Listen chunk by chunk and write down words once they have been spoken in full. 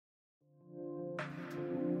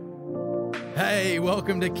Hey,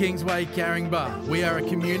 welcome to Kingsway Caringbah. We are a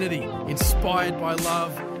community inspired by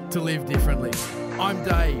love to live differently. I'm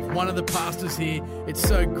Dave, one of the pastors here. It's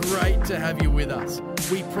so great to have you with us.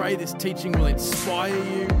 We pray this teaching will inspire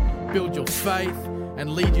you, build your faith,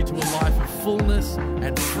 and lead you to a life of fullness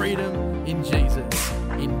and freedom in Jesus.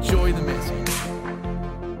 Enjoy the message.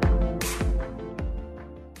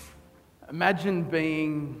 Imagine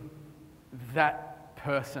being that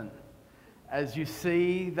person as you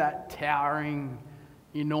see that towering,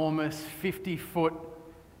 enormous 50-foot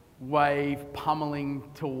wave pummeling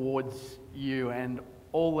towards you, and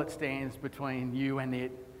all that stands between you and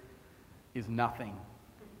it is nothing.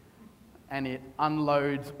 And it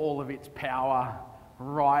unloads all of its power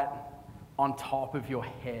right on top of your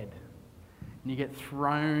head. And you get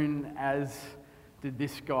thrown, as did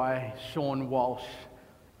this guy, Sean Walsh,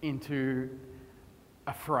 into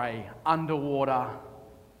a fray, underwater,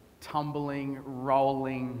 tumbling,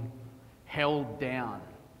 rolling, held down.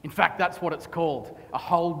 In fact, that's what it's called, a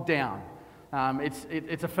hold down.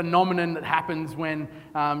 It's a phenomenon that happens when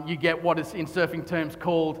you get what is in surfing terms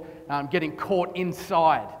called getting caught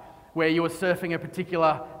inside, where you are surfing a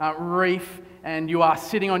particular reef and you are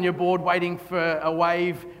sitting on your board waiting for a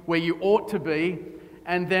wave where you ought to be,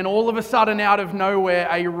 and then all of a sudden, out of nowhere,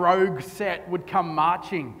 a rogue set would come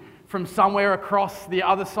marching from somewhere across the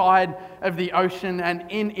other side of the ocean, and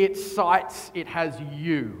in its sights it has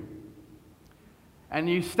you. And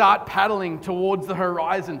you start paddling towards the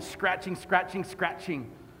horizon, scratching,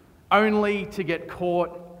 only to get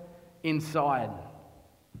caught inside.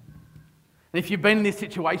 And if you've been in this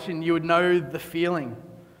situation, you would know the feeling.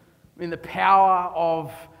 I mean, the power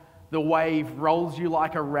of the wave rolls you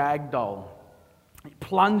like a rag doll. It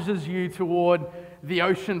plunges you toward the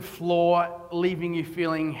ocean floor, leaving you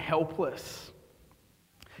feeling helpless.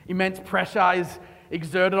 Immense pressure is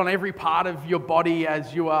exerted on every part of your body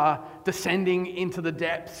as you are descending into the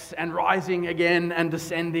depths and rising again and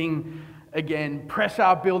descending again.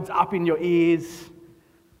 Pressure builds up in your ears.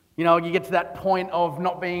 You know, you get to that point of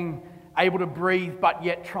not being able to breathe, but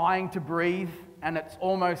yet trying to breathe, and it's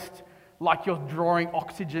almost like you're drawing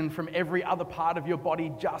oxygen from every other part of your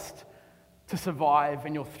body just to survive,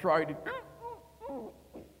 and your throat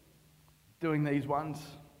doing these ones.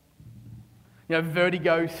 You know,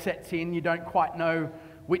 vertigo sets in. You don't quite know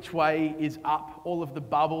which way is up. All of the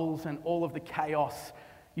bubbles and all of the chaos.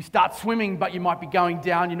 You start swimming, but you might be going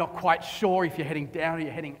down. You're not quite sure if you're heading down or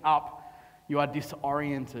you're heading up. You are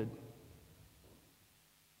disoriented.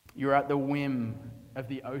 You're at the whim of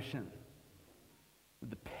the ocean, with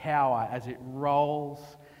the power as it rolls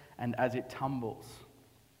and as it tumbles.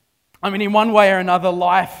 I mean, in one way or another,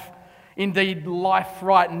 life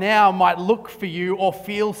right now might look for you or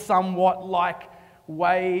feel somewhat like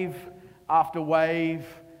wave after wave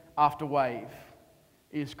after wave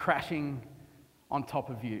is crashing on top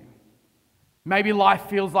of you. Maybe life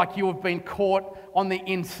feels like you have been caught on the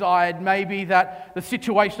inside. Maybe that the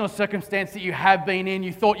situation or circumstance that you have been in,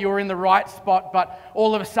 you thought you were in the right spot, but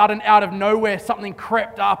all of a sudden, out of nowhere, something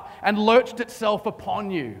crept up and lurched itself upon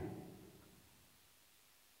you.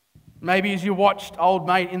 Maybe as you watched old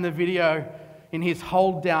mate in the video in his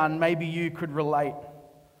hold down, maybe you could relate.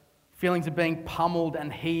 Feelings of being pummeled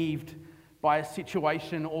and heaved by a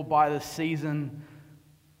situation or by the season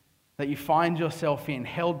that you find yourself in,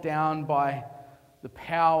 held down by the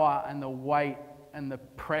power and the weight and the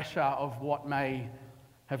pressure of what may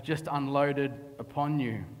have just unloaded upon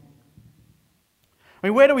you. I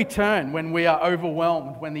mean, where do we turn when we are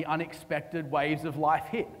overwhelmed, when the unexpected waves of life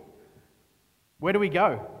hit? Where do we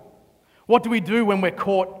go? What do we do when we're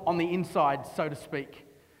caught on the inside, so to speak,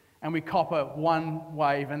 and we copper one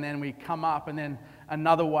wave, and then we come up, and then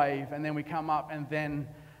another wave, and then we come up, and then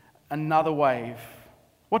another wave?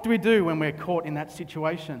 What do we do when we're caught in that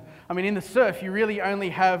situation? I mean, in the surf, you really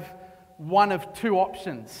only have one of two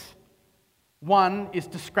options. One is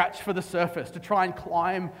to scratch for the surface, to try and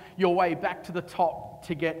climb your way back to the top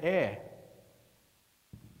to get air.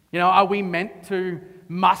 You know, are we meant to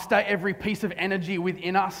muster every piece of energy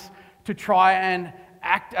within us to try and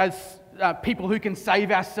act as people who can save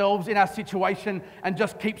ourselves in our situation and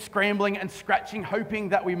just keep scrambling and scratching, hoping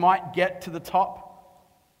that we might get to the top?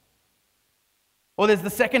 Or there's the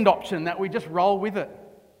second option, that we just roll with it,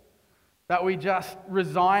 that we just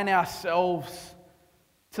resign ourselves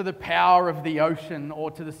to the power of the ocean or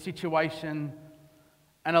to the situation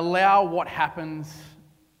and allow what happens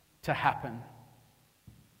to happen.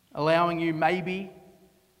 Allowing you maybe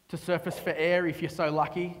to surface for air if you're so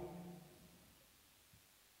lucky.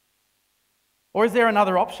 Or is there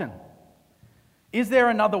another option? Is there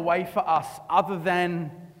another way for us other than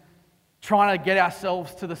trying to get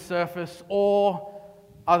ourselves to the surface, or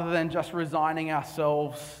other than just resigning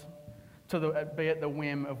ourselves to be at the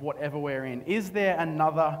whim of whatever we're in? Is there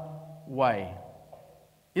another way?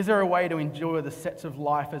 Is there a way to endure the sets of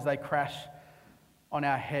life as they crash on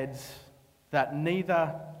our heads that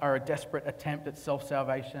neither are a desperate attempt at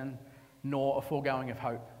self-salvation nor a foregoing of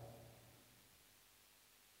hope?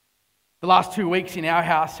 The last 2 weeks in our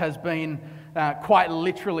house has been quite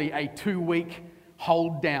literally a 2-week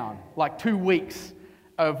hold down, like 2 weeks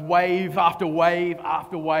of wave after wave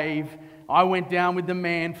after wave. I went down with the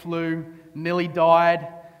man flu, nearly died.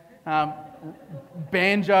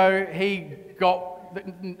 Banjo, he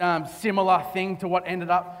got similar thing to what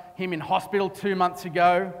ended up him in hospital 2 months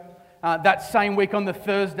ago. That same week on the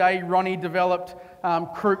Thursday, Ronnie developed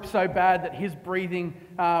croup so bad that his breathing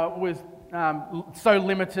was so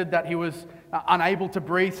limited that he was unable to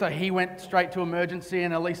breathe, so he went straight to emergency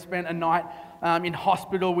and at least spent a night in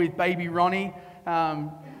hospital with baby Ronnie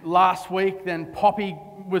last week. Then Poppy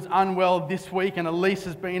was unwell this week, and Elise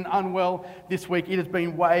has been unwell this week. It has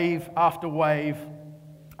been wave after wave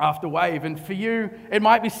after wave. And for you, it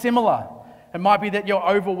might be similar. It might be that you're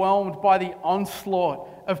overwhelmed by the onslaught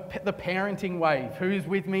of the parenting wave. Who's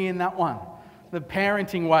with me in that one? The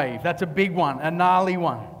parenting wave. That's a big one, a gnarly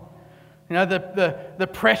one. You know, the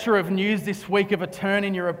pressure of news this week of a turn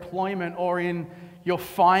in your employment or in your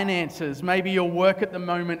finances. Maybe your work at the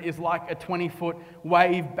moment is like a 20-foot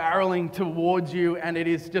wave barreling towards you, and it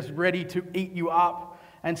is just ready to eat you up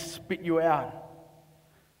and spit you out.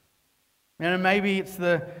 And maybe it's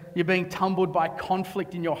you're being tumbled by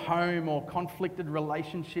conflict in your home, or conflicted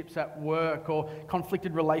relationships at work, or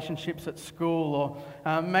conflicted relationships at school,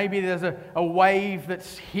 or maybe there's a wave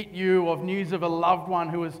that's hit you of news of a loved one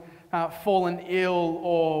who has fallen ill,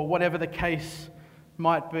 or whatever the case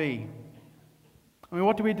might be. I mean,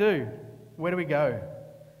 what do we do? Where do we go?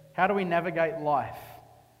 How do we navigate life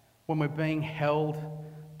when we're being held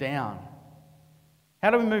down? How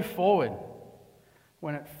do we move forward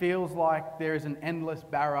when it feels like there is an endless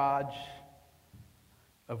barrage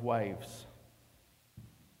of waves?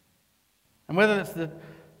 And whether it's the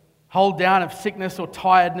hold down of sickness or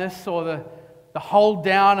tiredness, or the hold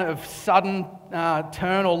down of sudden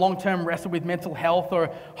turn or long-term wrestle with mental health, or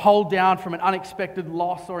a hold down from an unexpected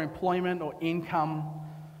loss or employment or income,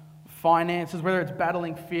 finances, whether it's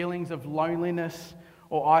battling feelings of loneliness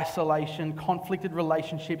or isolation, conflicted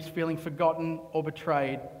relationships, feeling forgotten or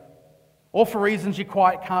betrayed, or for reasons you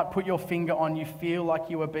quite can't put your finger on, you feel like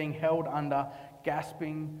you are being held under,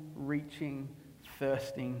 gasping, reaching,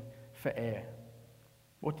 thirsting for air.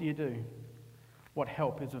 What do you do? What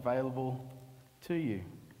help is available to you?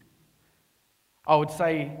 I would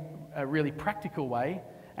say a really practical way,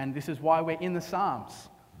 and this is why we're in the Psalms,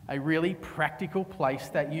 a really practical place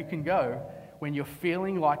that you can go when you're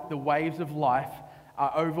feeling like the waves of life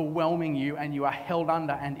are overwhelming you and you are held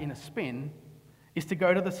under and in a spin, is to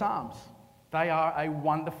go to the Psalms. They are a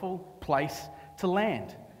wonderful place to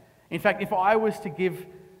land. In fact, if I was to give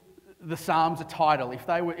the Psalms a title, if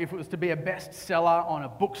it was to be a bestseller on a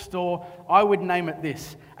bookstore, I would name it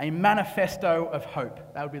this: A Manifesto of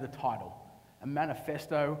Hope. That would be the title. A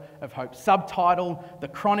Manifesto of Hope. Subtitle: The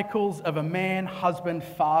Chronicles of a Man, Husband,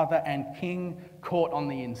 Father, and King Caught on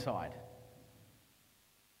the Inside.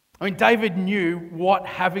 I mean, David knew what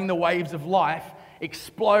having the waves of life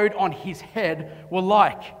explode on his head were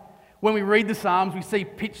like. When we read the Psalms, we see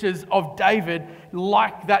pictures of David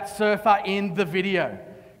like that surfer in the video,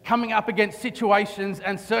 coming up against situations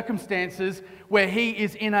and circumstances where he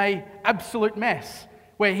is in an absolute mess,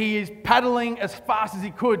 where he is paddling as fast as he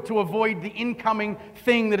could to avoid the incoming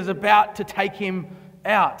thing that is about to take him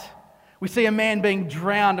out. We see a man being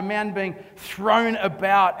drowned, a man being thrown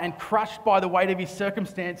about and crushed by the weight of his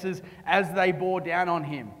circumstances as they bore down on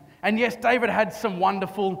him. And yes, David had some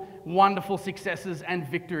wonderful, wonderful successes and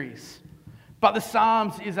victories. But the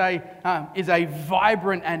Psalms is a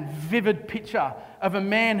vibrant and vivid picture of a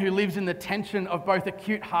man who lives in the tension of both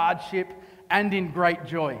acute hardship and in great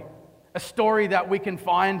joy. A story that we can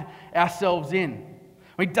find ourselves in.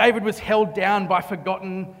 I mean, David was held down by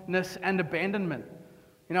forgottenness and abandonment.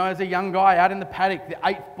 You know, as a young guy out in the paddock, the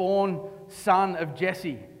 8th born son of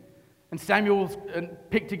Jesse. And Samuel was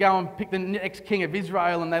picked to go and pick the next king of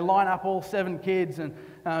Israel, and they line up all 7 kids, and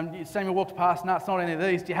Samuel walks past, no, it's not any of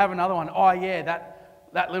these. Do you have another one? Oh yeah,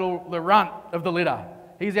 the runt of the litter.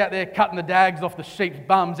 He's out there cutting the dags off the sheep's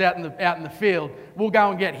bums out in the field. We'll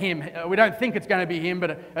go and get him. We don't think it's going to be him,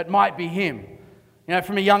 but it might be him. You know,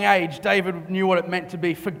 from a young age, David knew what it meant to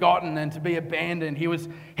be forgotten and to be abandoned. He was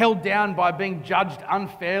held down by being judged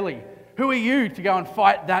unfairly. Who are you to go and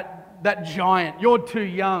fight that giant? You're too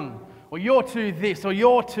young. Or you're too this, or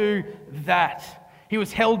you're too that. He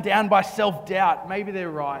was held down by self-doubt. Maybe they're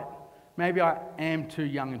right. Maybe I am too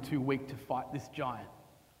young and too weak to fight this giant.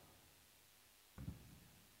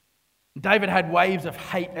 David had waves of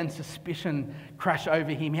hate and suspicion crash over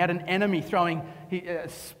him. He had an enemy throwing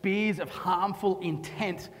spears of harmful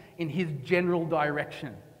intent in his general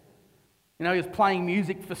direction. You know, he was playing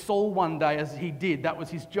music for Saul one day, as he did. That was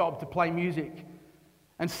his job, to play music.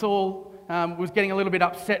 And Saul was getting a little bit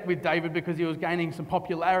upset with David because he was gaining some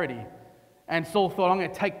popularity. And Saul thought, I'm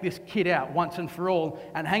going to take this kid out once and for all.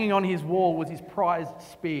 And hanging on his wall was his prized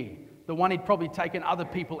spear, the one he'd probably taken other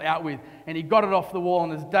people out with. And he got it off the wall,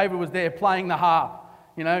 and as David was there playing the harp,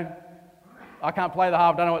 you know, I can't play the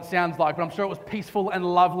harp, don't know what it sounds like, but I'm sure it was peaceful and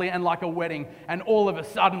lovely and like a wedding. And all of a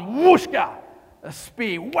sudden, whooshka, a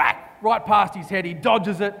spear, whack, right past his head. He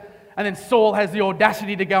dodges it, and then Saul has the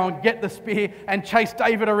audacity to go and get the spear and chase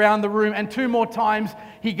David around the room. And 2 more times,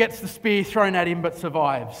 he gets the spear thrown at him, but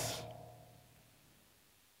survives.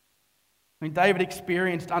 I mean, David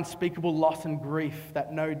experienced unspeakable loss and grief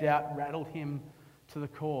that no doubt rattled him to the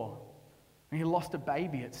core. And he lost a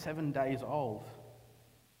baby at 7 days old.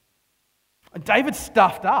 David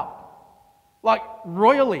stuffed up, like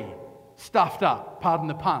royally stuffed up, pardon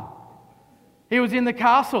the pun. He was in the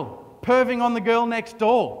castle, perving on the girl next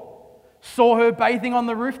door, saw her bathing on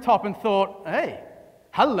the rooftop and thought, hey,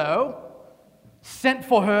 hello, sent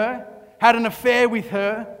for her, had an affair with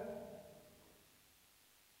her.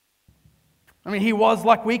 I mean, he was,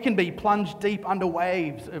 like we can be, plunged deep under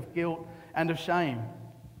waves of guilt and of shame.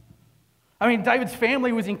 I mean, David's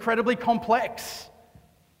family was incredibly complex.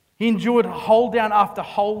 He endured hold down after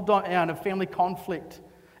hold down of family conflict,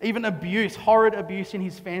 even abuse, horrid abuse in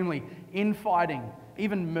his family, infighting,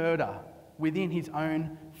 even murder within his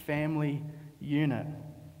own family unit.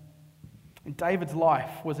 And David's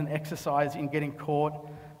life was an exercise in getting caught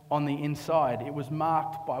on the inside. It was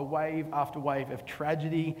marked by wave after wave of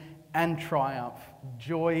tragedy and triumph,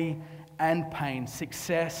 joy and pain,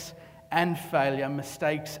 success and failure,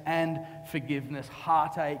 mistakes and forgiveness,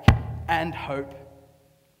 heartache and hope,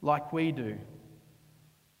 like we do.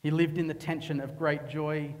 He lived in the tension of great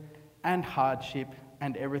joy and hardship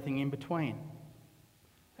and everything in between.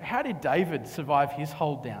 How did David survive his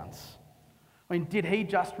hold downs? I mean, did he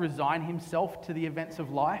just resign himself to the events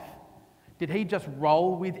of life? Did he just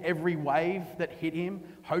roll with every wave that hit him,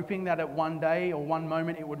 hoping that at one day or one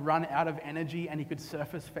moment it would run out of energy and he could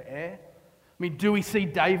surface for air? I mean, do we see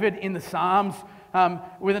David in the Psalms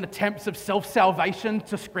with an attempt of self-salvation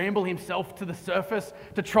to scramble himself to the surface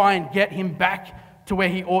to try and get him back to where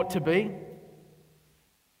he ought to be?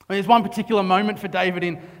 I mean, there's one particular moment for David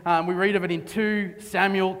we read of it in 2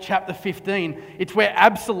 Samuel chapter 15. It's where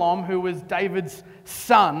Absalom, who was David's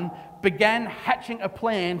son, began hatching a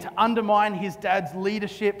plan to undermine his dad's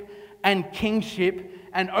leadership and kingship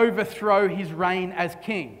and overthrow his reign as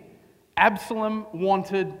king. Absalom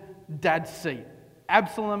wanted dad's seat.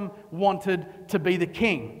 Absalom wanted to be the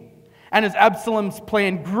king. And as Absalom's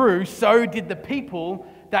plan grew, so did the people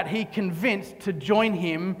that he convinced to join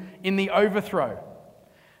him in the overthrow.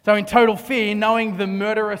 So in total fear, knowing the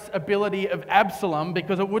murderous ability of Absalom,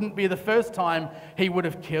 because it wouldn't be the first time he would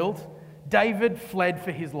have killed, David fled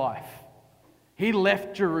for his life. He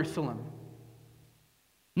left Jerusalem.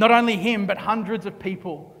 Not only him, but hundreds of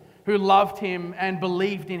people who loved him and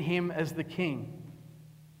believed in him as the king.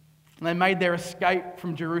 And they made their escape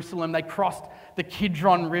from Jerusalem. They crossed the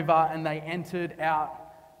Kidron River and they entered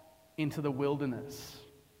out into the wilderness.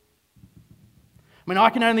 I mean, I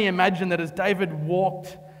can only imagine that as David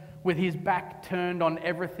walked with his back turned on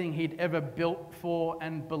everything he'd ever built for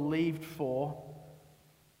and believed for,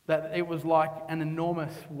 that it was like an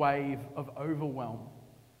enormous wave of overwhelm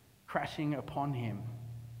crashing upon him.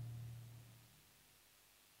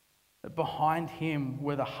 That behind him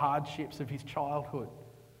were the hardships of his childhood.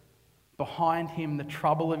 Behind him, the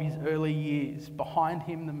trouble of his early years. Behind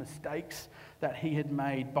him, the mistakes that he had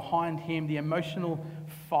made. Behind him, the emotional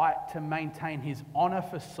fight to maintain his honor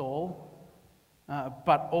for Saul,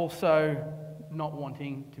 but also not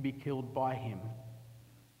wanting to be killed by him.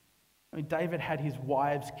 I mean, David had his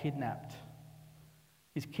wives kidnapped,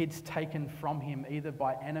 his kids taken from him either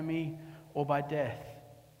by enemy or by death.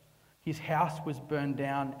 His house was burned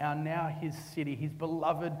down, and now his city, his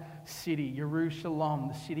beloved city, Jerusalem,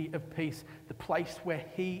 the city of peace, the place where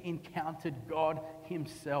he encountered God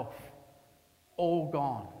himself, all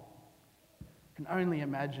gone. I can only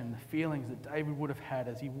imagine the feelings that David would have had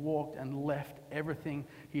as he walked and left everything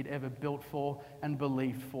he'd ever built for and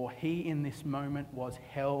believed for. He, in this moment, was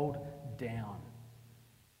held down.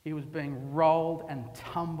 He was being rolled and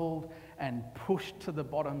tumbled and pushed to the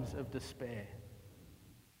bottoms of despair.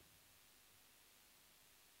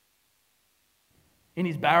 In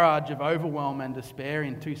his barrage of overwhelm and despair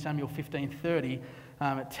in 2 Samuel 15:30,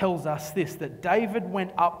 it tells us this, that David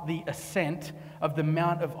went up the ascent of the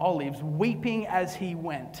Mount of Olives, weeping as he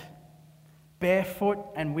went, barefoot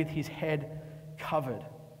and with his head covered.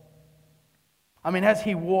 I mean, as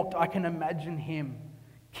he walked, I can imagine him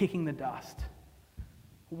kicking the dust.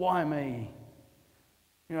 Why me?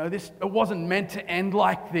 It wasn't meant to end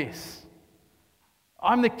like this.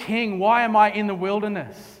 I'm the king. Why am I in the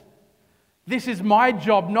wilderness? This is my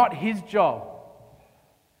job, not his job.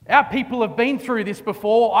 Our people have been through this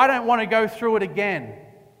before. I don't want to go through it again.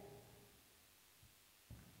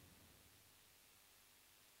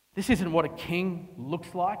 This isn't what a king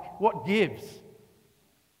looks like. What gives?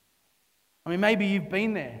 I mean, maybe you've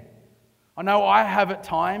been there. I know I have at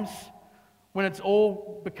times when it's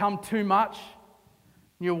all become too much.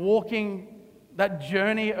 You're walking that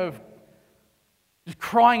journey of just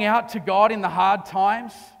crying out to God in the hard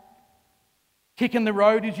times, kicking the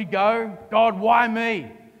road as you go. God, why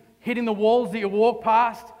me? Hitting the walls that you walk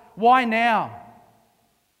past. Why now?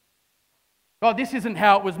 God, this isn't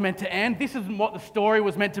how it was meant to end. This isn't what the story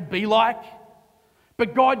was meant to be like.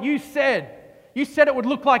 But God, you said it would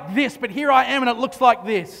look like this, but here I am and it looks like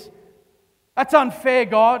this. That's unfair,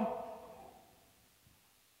 God.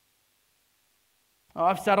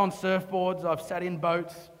 I've sat on surfboards, I've sat in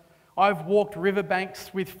boats, I've walked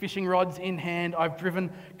riverbanks with fishing rods in hand, I've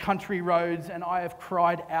driven country roads, and I have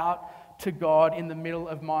cried out to God in the middle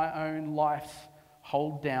of my own life's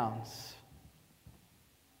hold downs.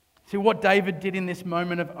 See, what David did in this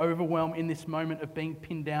moment of overwhelm, in this moment of being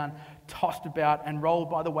pinned down, tossed about and rolled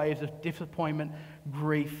by the waves of disappointment,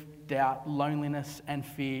 grief, doubt, loneliness and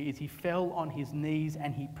fear, is he fell on his knees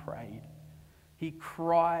and he prayed. He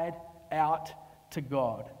cried out to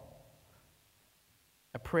God.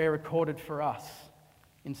 A prayer recorded for us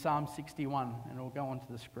in Psalm 61, and it will go onto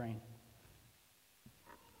the screen.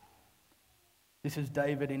 This is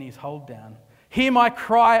David in his hold down. Hear my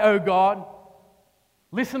cry, O God.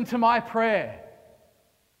 Listen to my prayer.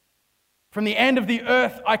 From the end of the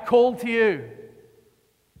earth I call to you.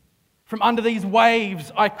 From under these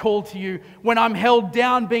waves I call to you. When I'm held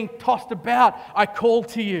down, being tossed about, I call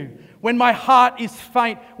to you. When my heart is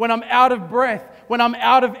faint, when I'm out of breath, when I'm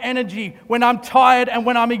out of energy, when I'm tired and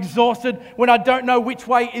when I'm exhausted, when I don't know which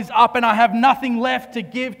way is up and I have nothing left to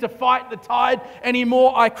give to fight the tide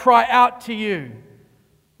anymore, I cry out to you.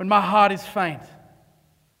 When my heart is faint,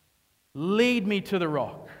 lead me to the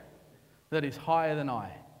rock that is higher than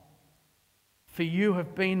I. For you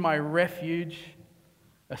have been my refuge,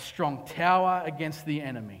 a strong tower against the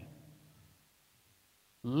enemy.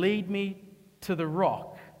 Lead me to the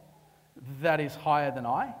rock that is higher than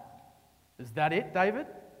I. Is that it, David?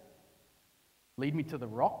 Lead me to the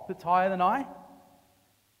rock that's higher than I?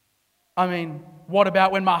 I mean, what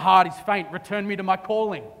about when my heart is faint? Return me to my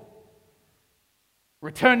calling.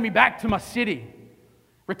 Return me back to my city.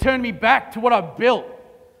 Return me back to what I've built.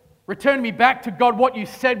 Return me back to, God, what you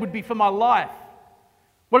said would be for my life.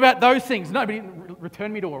 What about those things? No, but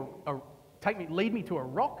return me to lead me to a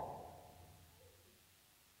rock.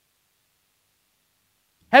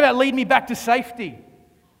 How about lead me back to safety?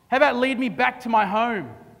 How about lead me back to my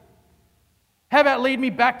home? How about lead me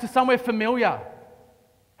back to somewhere familiar?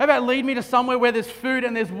 How about lead me to somewhere where there's food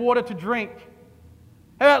and there's water to drink?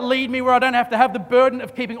 How about lead me where I don't have to have the burden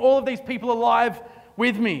of keeping all of these people alive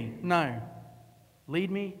with me? No. Lead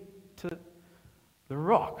me to the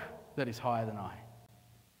rock that is higher than I.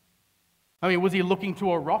 I mean, was he looking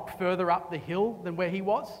to a rock further up the hill than where he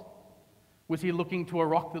was? Was he looking to a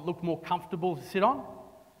rock that looked more comfortable to sit on?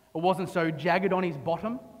 Or wasn't so jagged on his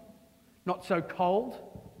bottom? Not so cold?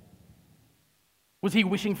 Was he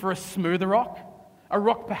wishing for a smoother rock? A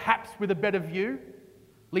rock perhaps with a better view?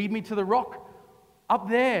 Lead me to the rock up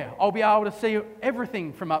there. I'll be able to see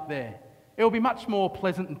everything from up there. It will be much more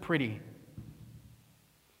pleasant and pretty.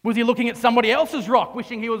 Was he looking at somebody else's rock,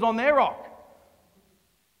 wishing he was on their rock?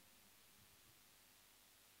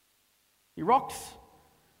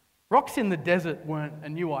 Rocks in the desert weren't a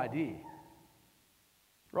new idea.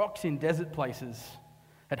 Rocks in desert places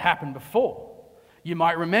had happened before. You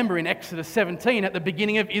might remember in Exodus 17, at the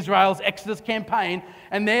beginning of Israel's Exodus campaign,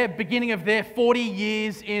 and their beginning of their 40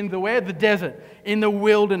 years in the desert, in the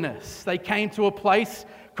wilderness, they came to a place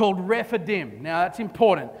called Rephidim. Now that's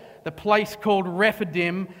important. The place called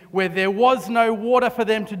Rephidim, where there was no water for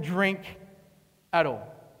them to drink at all.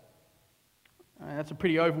 That's a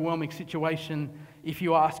pretty overwhelming situation, if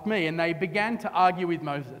you ask me. And they began to argue with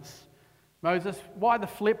Moses. Moses, why the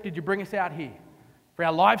flip did you bring us out here? For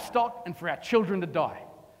our livestock and for our children to die.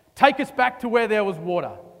 Take us back to where there was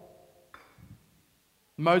water.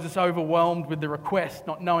 Moses, overwhelmed with the request,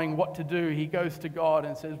 not knowing what to do, he goes to God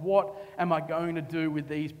and says, what am I going to do with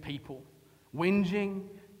these people? Whinging,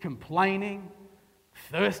 complaining,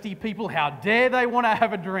 thirsty people, how dare they want to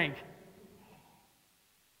have a drink?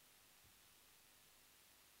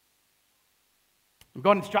 And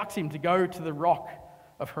God instructs him to go to the rock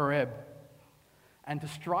of Horeb and to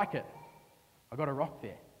strike it. I got a rock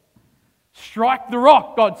there. Strike the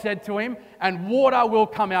rock, God said to him, and water will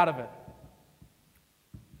come out of it.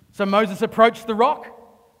 So Moses approached the rock,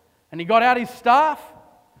 and he got out his staff,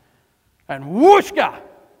 and whooshka!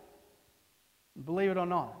 Believe it or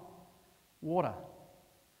not, water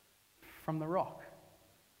from the rock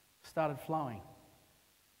started flowing.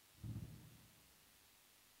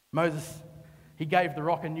 Moses, he gave the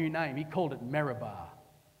rock a new name. He called it Meribah.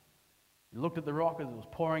 He looked at the rock as it was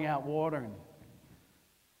pouring out water, and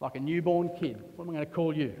like a newborn kid, what am I going to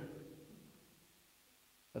call you?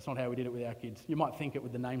 That's not how we did it with our kids. You might think it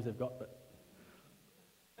with the names they've got, but...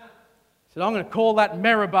 So I'm going to call that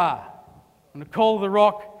Meribah. I'm going to call the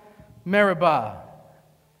rock Meribah.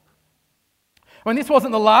 I mean, this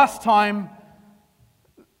wasn't the last time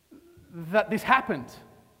that this happened.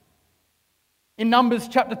 In Numbers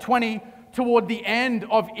chapter 20, toward the end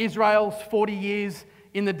of Israel's 40 years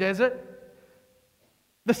in the desert,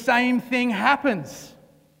 the same thing happens.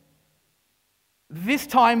 This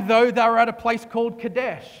time, though, they were at a place called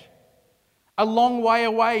Kadesh, a long way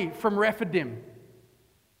away from Rephidim.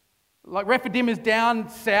 Like Rephidim is down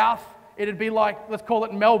south. It'd be like, let's call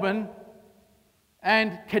it Melbourne.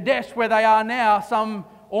 And Kadesh, where they are now, some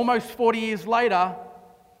almost 40 years later,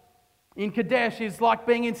 in Kadesh is like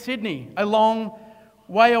being in Sydney, a long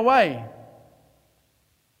way away.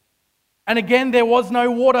 And again, there was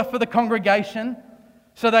no water for the congregation.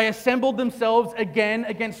 So they assembled themselves again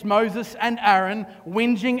against Moses and Aaron,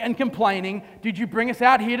 whinging and complaining. Did you bring us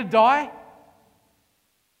out here to die?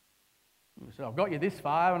 He said, I've got you this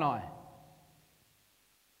far, haven't I?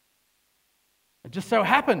 It just so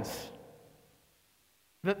happens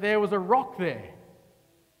that there was a rock there.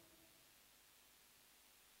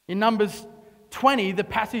 In Numbers 20, the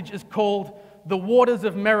passage is called the waters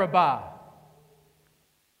of Meribah.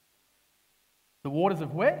 The waters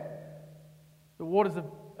of where? The waters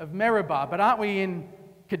of Meribah. But aren't we in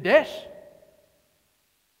Kadesh?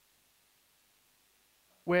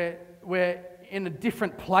 We're in a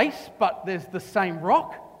different place, but there's the same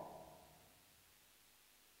rock.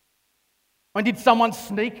 And did someone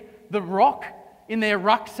sneak the rock in their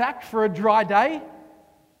rucksack for a dry day?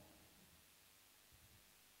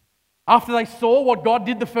 After they saw what God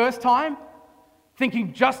did the first time,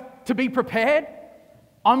 thinking just to be prepared,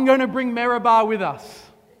 I'm going to bring Meribah with us.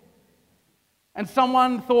 And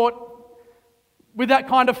someone thought, with that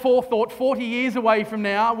kind of forethought, 40 years away from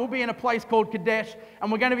now, we'll be in a place called Kadesh and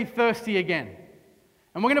we're going to be thirsty again.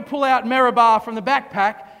 And we're going to pull out Meribah from the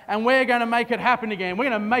backpack and we're going to make it happen again. We're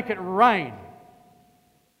going to make it rain.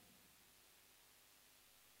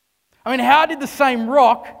 I mean, how did the same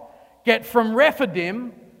rock get from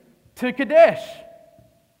Rephidim to Kadesh?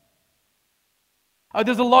 Oh,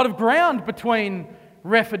 there's a lot of ground between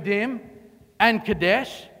Rephidim and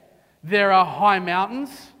Kadesh. There are high mountains,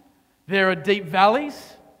 there are deep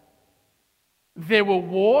valleys, there were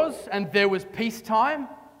wars and there was peacetime,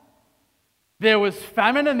 there was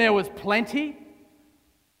famine and there was plenty.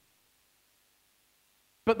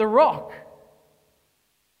 But the rock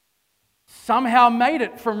somehow made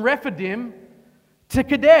it from Rephidim to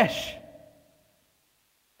Kadesh.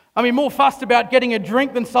 I mean, more fussed about getting a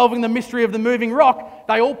drink than solving the mystery of the moving rock,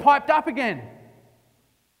 they all piped up again.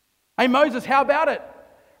 Hey Moses, how about it?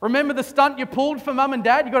 Remember the stunt you pulled for mum and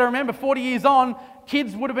dad? You've got to remember, 40 years on,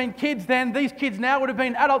 kids would have been kids then. These kids now would have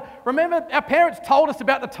been adults. Remember, our parents told us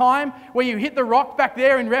about the time where you hit the rock back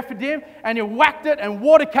there in Rephidim and you whacked it and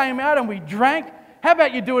water came out and we drank. How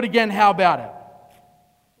about you do it again? How about it?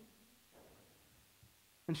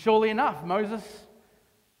 And surely enough, Moses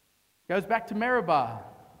goes back to Meribah.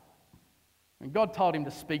 And God told him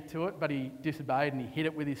to speak to it, but he disobeyed and he hit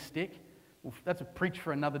it with his stick. Well, that's a preach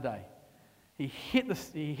for another day. He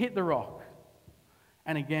hit the rock,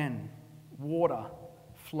 and again, water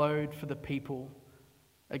flowed for the people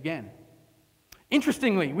again.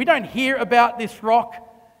 Interestingly, we don't hear about this rock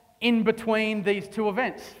in between these two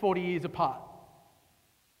events, 40 years apart.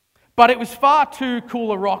 But it was far too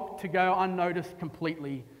cool a rock to go unnoticed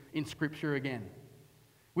completely in Scripture again.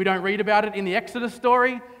 We don't read about it in the Exodus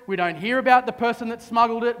story. We don't hear about the person that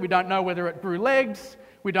smuggled it. We don't know whether it grew legs.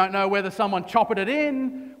 We don't know whether someone chopped it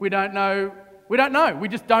in. We don't know. We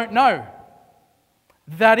just don't know.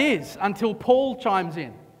 That is, until Paul chimes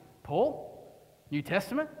in. Paul? New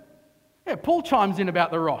Testament? Yeah, Paul chimes in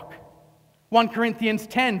about the rock. 1 Corinthians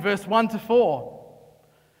 10, verse 1 to 4.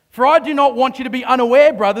 For I do not want you to be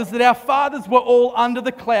unaware, brothers, that our fathers were all under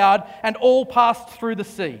the cloud and all passed through the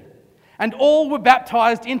sea. And all were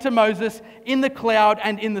baptized into Moses in the cloud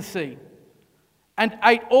and in the sea. And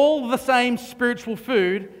ate all the same spiritual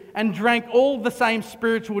food and drank all the same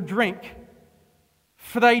spiritual drink.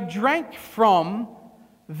 For they drank from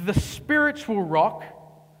the spiritual rock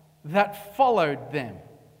that followed them.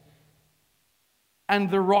 And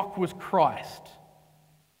the rock was Christ.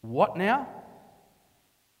 What now?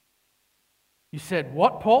 You said,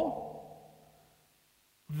 what, Paul?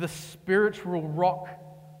 The spiritual rock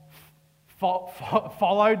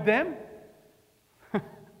followed them?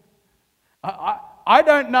 I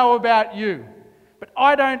don't know about you, but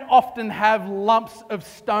I don't often have lumps of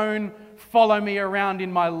stone follow me around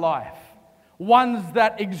in my life. Ones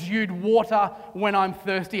that exude water when I'm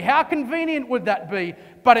thirsty. How convenient would that be?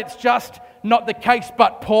 But it's just not the case.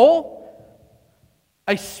 But Paul,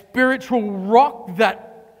 a spiritual rock that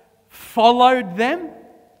followed them,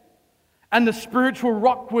 and the spiritual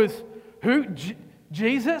rock was who?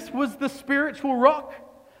 Jesus was the spiritual rock.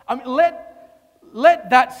 I mean, let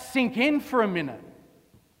that sink in for a minute.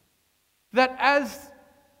 That as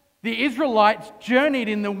the Israelites journeyed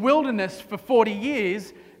in the wilderness for 40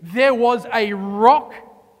 years, there was a rock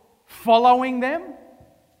following them.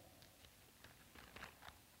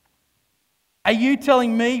 Are you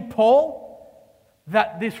telling me, Paul,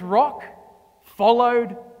 that this rock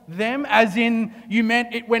followed them, as in you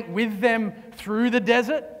meant it went with them through the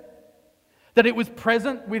desert? That it was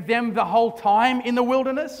present with them the whole time in the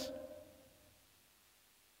wilderness?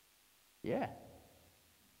 Yeah.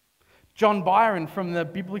 John Byron from the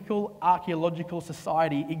Biblical Archaeological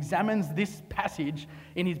Society examines this passage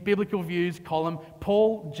in his Biblical Views column,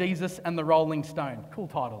 Paul, Jesus and the Rolling Stone. Cool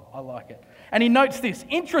title, I like it. And he notes this: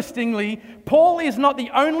 interestingly, Paul is not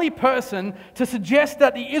the only person to suggest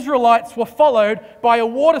that the Israelites were followed by a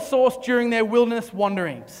water source during their wilderness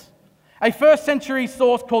wanderings. A first century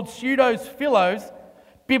source called Pseudos Philos,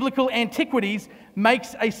 Biblical Antiquities,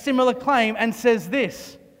 makes a similar claim and says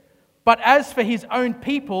this: but as for his own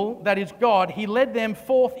people, that is God, he led them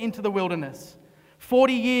forth into the wilderness.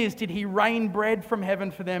 40 years did he rain bread from heaven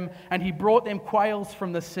for them, and he brought them quails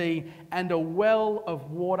from the sea, and a well of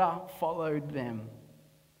water followed them.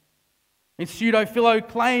 And Pseudo-Philo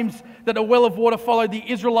claims that a well of water followed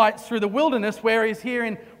the Israelites through the wilderness, whereas here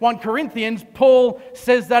in 1 Corinthians, Paul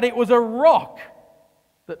says that it was a rock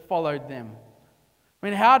that followed them. I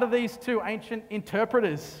mean, how do these two ancient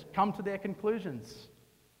interpreters come to their conclusions?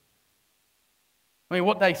 I mean,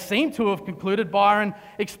 what they seem to have concluded, Byron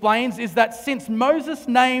explains, is that since Moses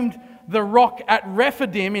named the rock at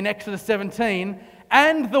Rephidim in Exodus 17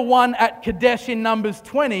 and the one at Kadesh in Numbers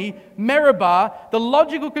 20, Meribah, the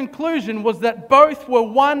logical conclusion was that both were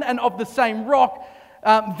one and of the same rock,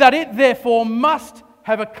 that it therefore must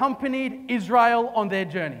have accompanied Israel on their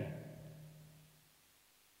journey.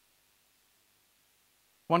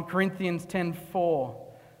 1 Corinthians 10:4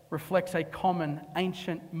 reflects a common,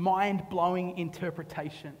 ancient, mind-blowing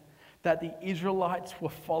interpretation that the Israelites were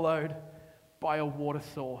followed by a water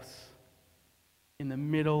source in the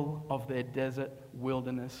middle of their desert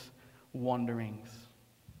wilderness wanderings.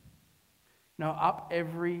 Now, up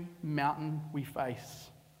every mountain we face,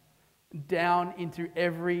 down into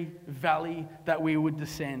every valley that we would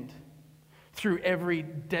descend, through every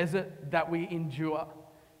desert that we endure,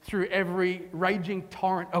 through every raging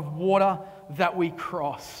torrent of water that we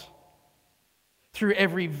cross, through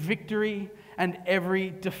every victory and every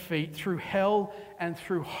defeat, through hell and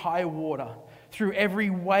through high water, through every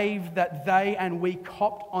wave that they and we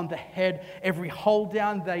copped on the head, every hold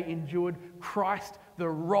down they endured, Christ, the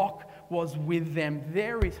rock, was with them.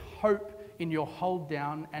 There is hope in your hold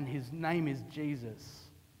down, and his name is Jesus.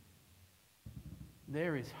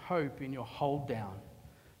 There is hope in your hold down,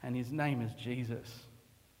 and his name is Jesus.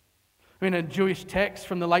 In a Jewish text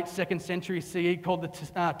from the late 2nd century CE called the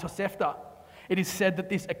Tosefta, it is said that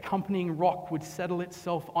this accompanying rock would settle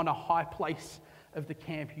itself on a high place of the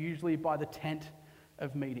camp, usually by the tent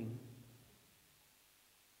of meeting.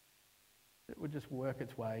 It would just work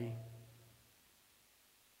its way.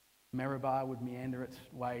 Meribah would meander its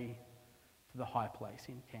way to the high place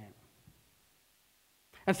in camp.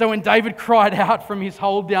 And so when David cried out from his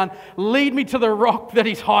hold down, "Lead me to the rock that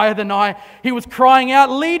is higher than I," he was crying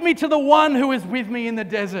out, "Lead me to the one who is with me in the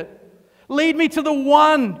desert. Lead me to the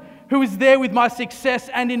one who is there with my success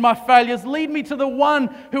and in my failures. Lead me to the one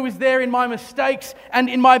who is there in my mistakes and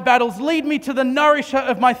in my battles. Lead me to the nourisher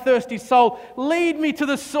of my thirsty soul. Lead me to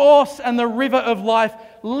the source and the river of life.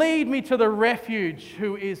 Lead me to the refuge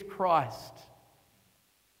who is Christ."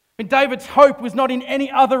 I mean, David's hope was not in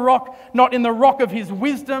any other rock, not in the rock of his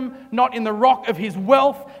wisdom, not in the rock of his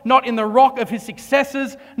wealth, not in the rock of his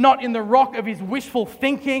successes, not in the rock of his wishful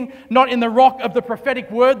thinking, not in the rock of the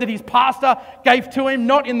prophetic word that his pastor gave to him,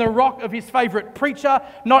 not in the rock of his favourite preacher,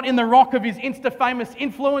 not in the rock of his Insta-famous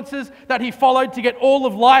influencers that he followed to get all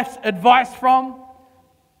of life's advice from.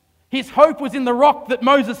 His hope was in the rock that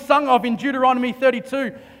Moses sung of in Deuteronomy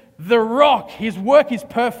 32. The rock, his work is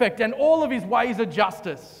perfect and all of his ways are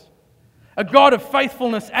justice. A God of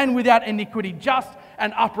faithfulness and without iniquity, just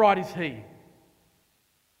and upright is he. I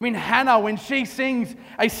mean, Hannah, when she sings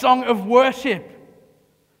a song of worship,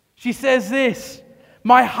 she says this,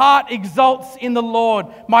 my heart exults in the Lord,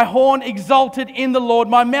 my horn exalted in the Lord,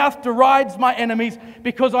 my mouth derides my enemies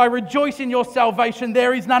because I rejoice in your salvation.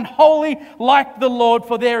 There is none holy like the Lord,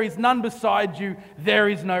 for there is none beside you. There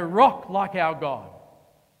is no rock like our God.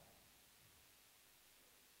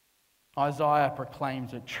 Isaiah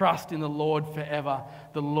proclaims it, trust in the Lord forever.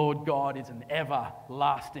 The Lord God is an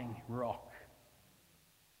everlasting rock.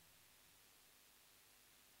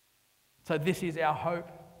 So this is our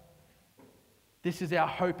hope. This is our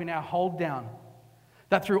hope in our hold down.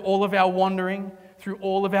 That through all of our wandering, through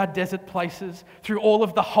all of our desert places, through all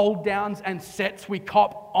of the hold downs and sets we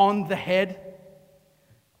cop on the head,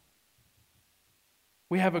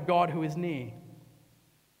 we have a God who is near.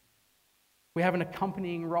 We have an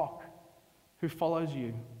accompanying rock who follows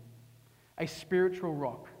you, a spiritual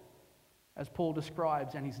rock, as Paul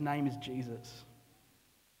describes, and his name is Jesus.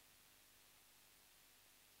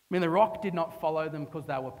 I mean, the rock did not follow them because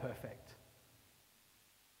they were perfect.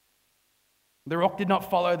 The rock did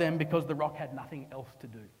not follow them because the rock had nothing else to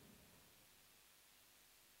do.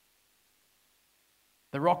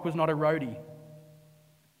 The rock was not a roadie,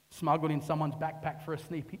 smuggled in someone's backpack for a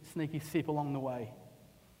sneaky sip along the way.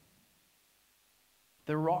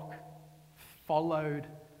 The rock followed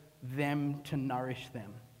them to nourish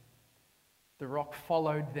them. The rock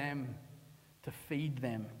followed them to feed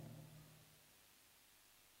them.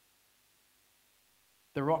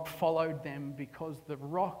 The rock followed them because the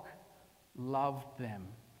rock loved them.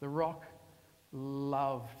 The rock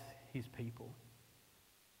loved his people.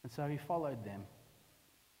 And so he followed them.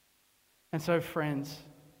 And so, friends,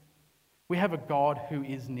 we have a God who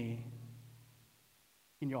is near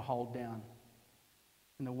in your hold down,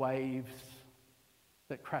 in the waves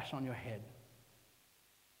that crash on your head.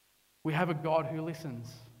 We have a God who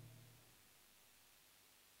listens.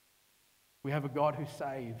 We have a God who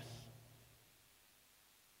saves.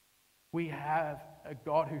 We have a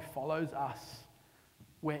God who follows us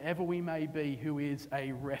wherever we may be, who is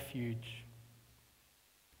a refuge.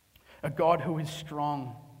 A God who is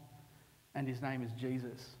strong, and his name is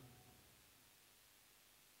Jesus.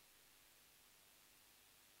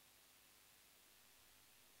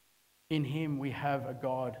 In him we have a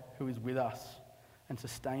God who is with us and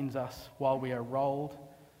sustains us while we are rolled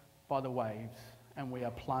by the waves and we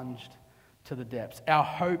are plunged to the depths. Our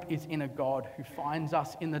hope is in a God who finds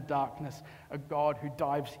us in the darkness, a God who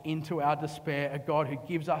dives into our despair, a God who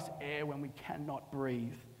gives us air when we cannot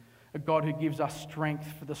breathe, a God who gives us strength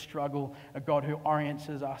for the struggle, a God who orients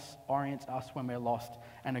us when we're lost,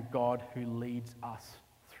 and a God who leads us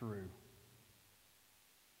through.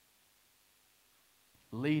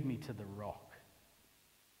 Lead me to the rock.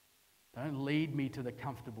 Don't lead me to the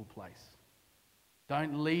comfortable place.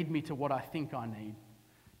 Don't lead me to what I think I need.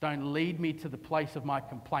 Don't lead me to the place of my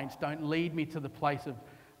complaints. Don't lead me to the place of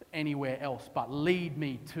anywhere else, but lead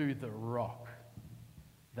me to the rock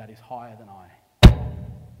that is higher than I.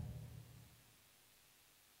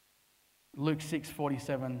 Luke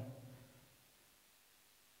 6:47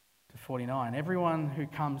 to 49. Everyone who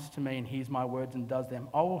comes to me and hears my words and does them,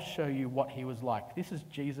 I will show you what he was like. This is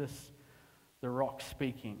Jesus, the rock,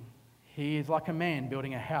 speaking. He is like a man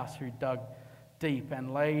building a house who dug deep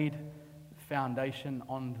and laid foundation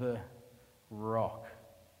on the rock.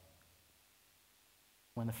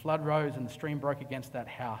 When the flood rose and the stream broke against that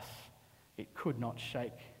house, it could not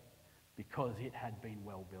shake because it had been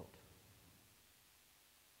well built.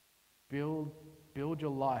 Build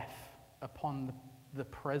your life upon the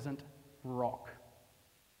present rock.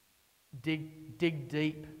 Dig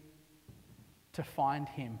deep to find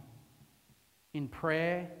him in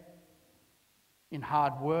prayer, in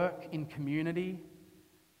hard work, in community,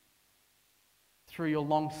 through your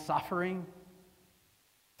long suffering,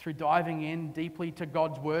 through diving in deeply to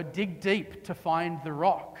God's word. Dig deep to find the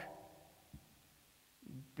rock.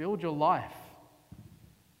 Build your life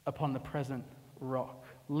upon the present rock.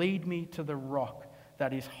 Lead me to the rock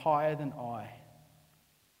that is higher than I.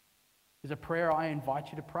 Is a prayer I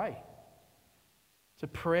invite you to pray. It's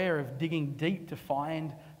a prayer of digging deep to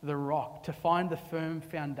find the rock, to find the firm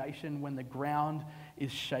foundation when the ground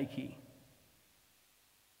is shaky.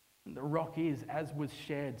 And the rock is, as was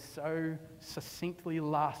shared so succinctly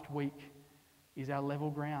last week, is our level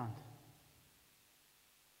ground.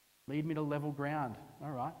 Lead me to level ground. All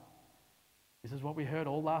right. This is what we heard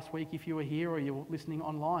all last week if you were here or you're listening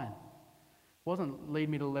online. It wasn't lead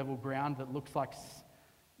me to level ground that looks like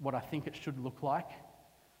what I think it should look like.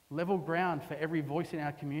 Level ground for every voice in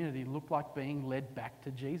our community looked like being led back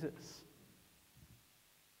to Jesus.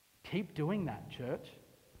 Keep doing that, church.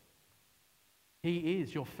 He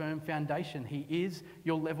is your firm foundation. He is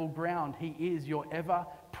your level ground. He is your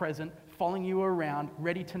ever-present, following you around,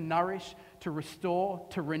 ready to nourish, to restore,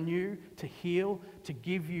 to renew, to heal, to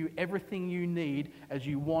give you everything you need as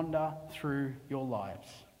you wander through your lives.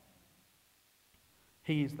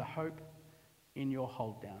 He is the hope in your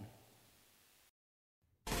hold down.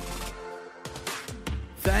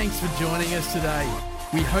 Thanks for joining us today.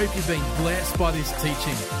 We hope you've been blessed by this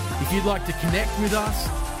teaching. If you'd like to connect with us,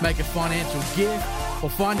 make a financial gift, or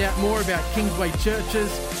find out more about Kingsway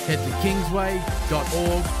churches, head to kingsway.org.au.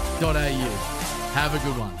 Have a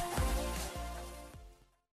good one.